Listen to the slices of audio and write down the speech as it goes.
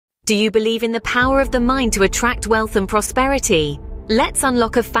Do you believe in the power of the mind to attract wealth and prosperity? Let's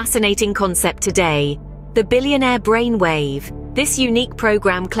unlock a fascinating concept today: the Billionaire Brain Wave. This unique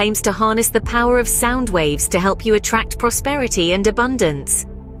program claims to harness the power of sound waves to help you attract prosperity and abundance.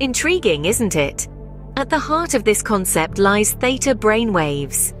 Intriguing, isn't it? At the heart of this concept lies theta brain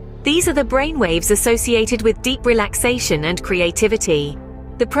waves. These are the brain waves associated with deep relaxation and creativity.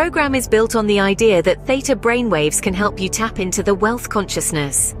 The program is built on the idea that theta brain waves can help you tap into the wealth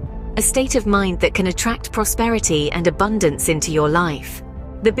consciousness, a state of mind that can attract prosperity and abundance into your life.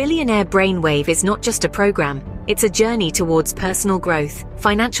 The Billionaire Brain Wave is not just a program, it's a journey towards personal growth,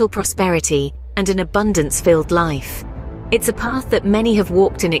 financial prosperity, and an abundance-filled life. It's a path that many have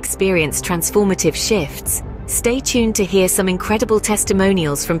walked and experienced transformative shifts. Stay tuned to hear some incredible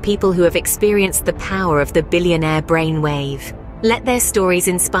testimonials from people who have experienced the power of the Billionaire Brain Wave. Let their stories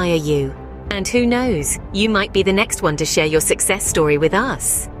inspire you. And who knows, you might be the next one to share your success story with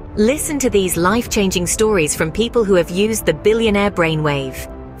us. Listen to these life-changing stories from people who have used the Billionaire Brain Wave.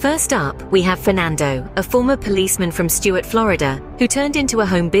 First up, we have Fernando, a former policeman from Stuart, Florida, who turned into a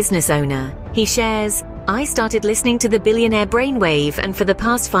home business owner. He shares, "I started listening to the Billionaire Brain Wave, and for the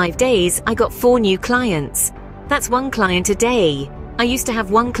past 5 days, I got 4 new clients. That's 1 client a day. I used to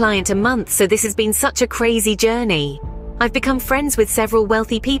have 1 client a month, so this has been such a crazy journey. I've become friends with several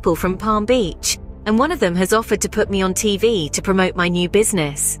wealthy people from Palm Beach, and one of them has offered to put me on TV to promote my new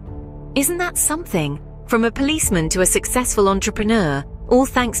business." Isn't that something? From a policeman to a successful entrepreneur, all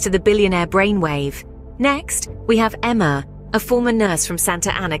thanks to the Billionaire Brain Wave. Next, we have Emma, a former nurse from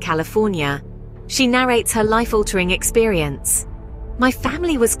Santa Ana, California. She narrates her life-altering experience. "My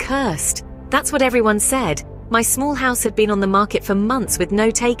family was cursed. That's what everyone said. My small house had been on the market for months with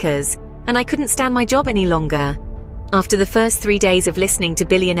no takers, and I couldn't stand my job any longer. After the first 3 days of listening to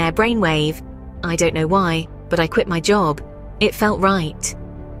Billionaire Brain Wave, I don't know why, but I quit my job. It felt right.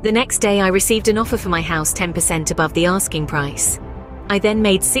 The next day I received an offer for my house 10% above the asking price. I then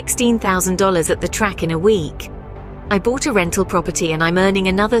made $16,000 at the track in a week. I bought a rental property and I'm earning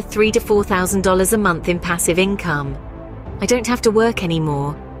another $3,000 to $4,000 a month in passive income. I don't have to work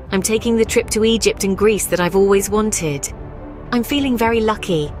anymore. I'm taking the trip to Egypt and Greece that I've always wanted. I'm feeling very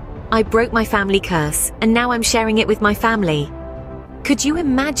lucky. I broke my family curse, and now I'm sharing it with my family." Could you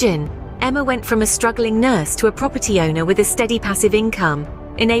imagine? Emma went from a struggling nurse to a property owner with a steady passive income,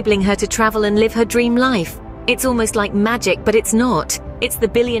 enabling her to travel and live her dream life. It's almost like magic, but it's not. It's the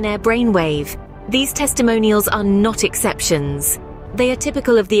Billionaire Brain Wave. These testimonials are not exceptions. They are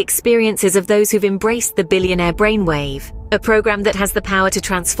typical of the experiences of those who've embraced the Billionaire Brain Wave, a program that has the power to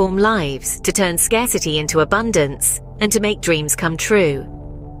transform lives, to turn scarcity into abundance, and to make dreams come true.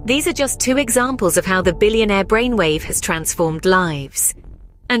 These are just 2 examples of how the Billionaire Brain Wave has transformed lives.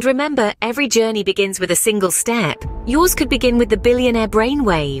 And remember, every journey begins with a single step. Yours could begin with the Billionaire Brain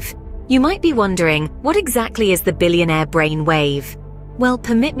Wave. You might be wondering, what exactly is the Billionaire Brain Wave? Well,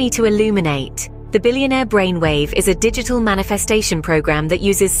 permit me to illuminate. The Billionaire Brain Wave is a digital manifestation program that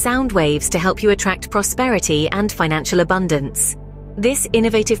uses sound waves to help you attract prosperity and financial abundance. This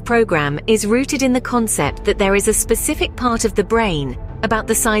innovative program is rooted in the concept that there is a specific part of the brain, about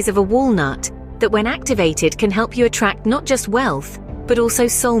the size of a walnut, that when activated can help you attract not just wealth, but also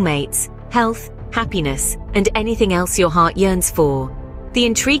soulmates, health, happiness, and anything else your heart yearns for. The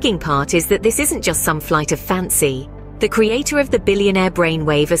intriguing part is that this isn't just some flight of fancy. The creator of the Billionaire Brain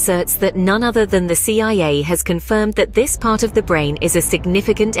Wave asserts that none other than the CIA has confirmed that this part of the brain is a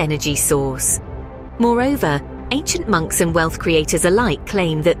significant energy source. Moreover, ancient monks and wealth creators alike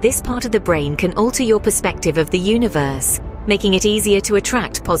claim that this part of the brain can alter your perspective of the universe, making it easier to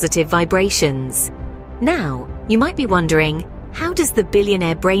attract positive vibrations. Now, you might be wondering, how does the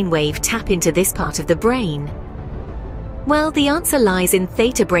Billionaire Brain Wave tap into this part of the brain? Well, the answer lies in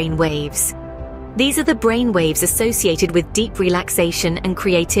theta brain waves. These are the brain waves associated with deep relaxation and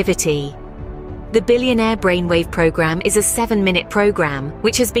creativity. The Billionaire Brain Wave program is a 7-minute program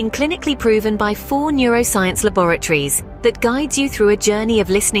which has been clinically proven by 4 neuroscience laboratories that guides you through a journey of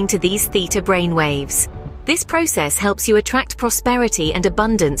listening to these theta brain waves. This process helps you attract prosperity and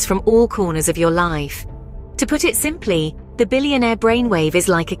abundance from all corners of your life. To put it simply, the Billionaire Brain Wave is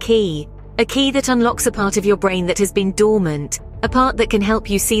like a key that unlocks a part of your brain that has been dormant, a part that can help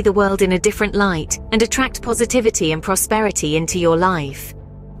you see the world in a different light and attract positivity and prosperity into your life.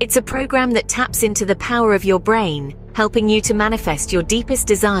 It's a program that taps into the power of your brain, helping you to manifest your deepest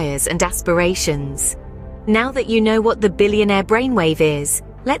desires and aspirations. Now that you know what the Billionaire Brain Wave is,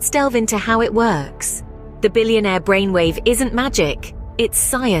 let's delve into how it works. The Billionaire Brain Wave isn't magic, it's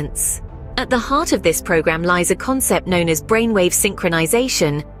science. At the heart of this program lies a concept known as brainwave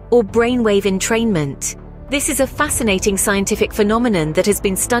synchronization, or brainwave entrainment. This is a fascinating scientific phenomenon that has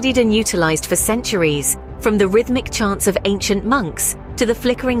been studied and utilized for centuries, from the rhythmic chants of ancient monks to the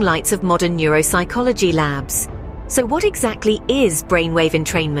flickering lights of modern neuropsychology labs. So what exactly is brainwave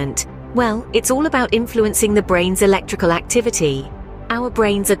entrainment? Well, it's all about influencing the brain's electrical activity. Our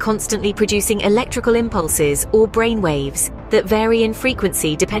brains are constantly producing electrical impulses or brainwaves that vary in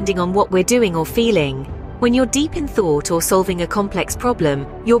frequency depending on what we're doing or feeling. When you're deep in thought or solving a complex problem,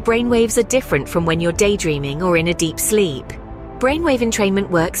 your brainwaves are different from when you're daydreaming or in a deep sleep. Brainwave entrainment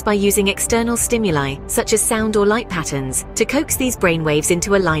works by using external stimuli, such as sound or light patterns, to coax these brainwaves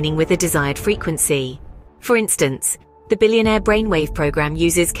into aligning with a desired frequency. For instance, the Billionaire Brain Wave program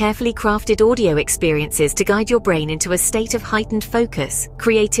uses carefully crafted audio experiences to guide your brain into a state of heightened focus,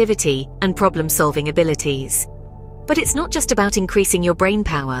 creativity, and problem-solving abilities. But it's not just about increasing your brain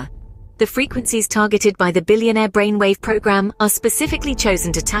power. The frequencies targeted by the Billionaire Brain Wave program are specifically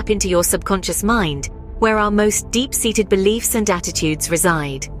chosen to tap into your subconscious mind, where our most deep-seated beliefs and attitudes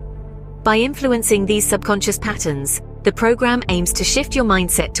reside. By influencing these subconscious patterns, the program aims to shift your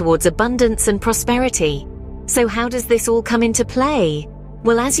mindset towards abundance and prosperity. So how does this all come into play?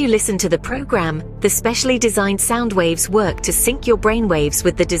 Well, as you listen to the program, the specially designed sound waves work to sync your brainwaves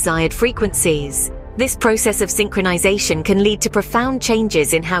with the desired frequencies. This process of synchronization can lead to profound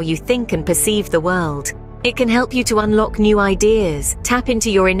changes in how you think and perceive the world. It can help you to unlock new ideas, tap into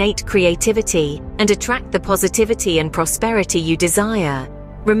your innate creativity, and attract the positivity and prosperity you desire.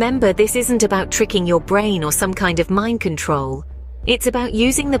 Remember, this isn't about tricking your brain or some kind of mind control. It's about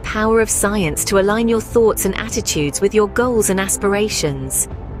using the power of science to align your thoughts and attitudes with your goals and aspirations.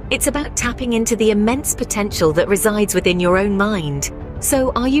 It's about tapping into the immense potential that resides within your own mind.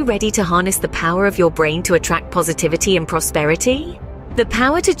 So, are you ready to harness the power of your brain to attract positivity and prosperity? The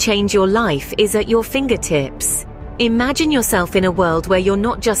power to change your life is at your fingertips. Imagine yourself in a world where you're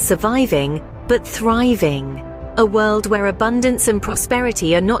not just surviving, but thriving. A world where abundance and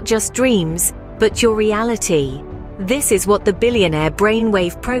prosperity are not just dreams, but your reality. This is what the Billionaire Brain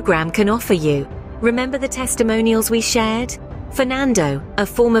Wave program can offer you. Remember the testimonials we shared? Fernando, a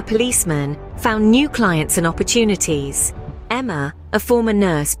former policeman, found new clients and opportunities. Emma, a former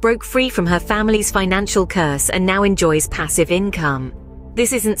nurse, broke free from her family's financial curse and now enjoys passive income.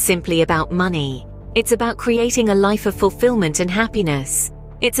 This isn't simply about money. It's about creating a life of fulfillment and happiness.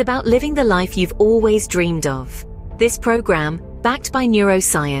 It's about living the life you've always dreamed of. This program, backed by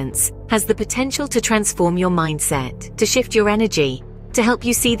neuroscience, has the potential to transform your mindset, to shift your energy, to help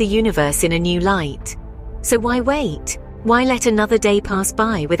you see the universe in a new light. So why wait? Why let another day pass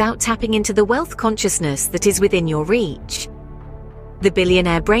by without tapping into the wealth consciousness that is within your reach? The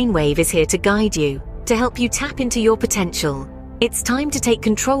Billionaire Brain Wave is here to guide you, to help you tap into your potential. It's time to take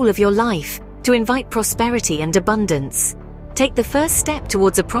control of your life, to invite prosperity and abundance. Take the first step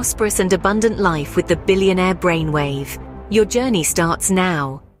towards a prosperous and abundant life with the Billionaire Brain Wave. Your journey starts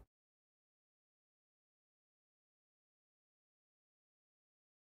now.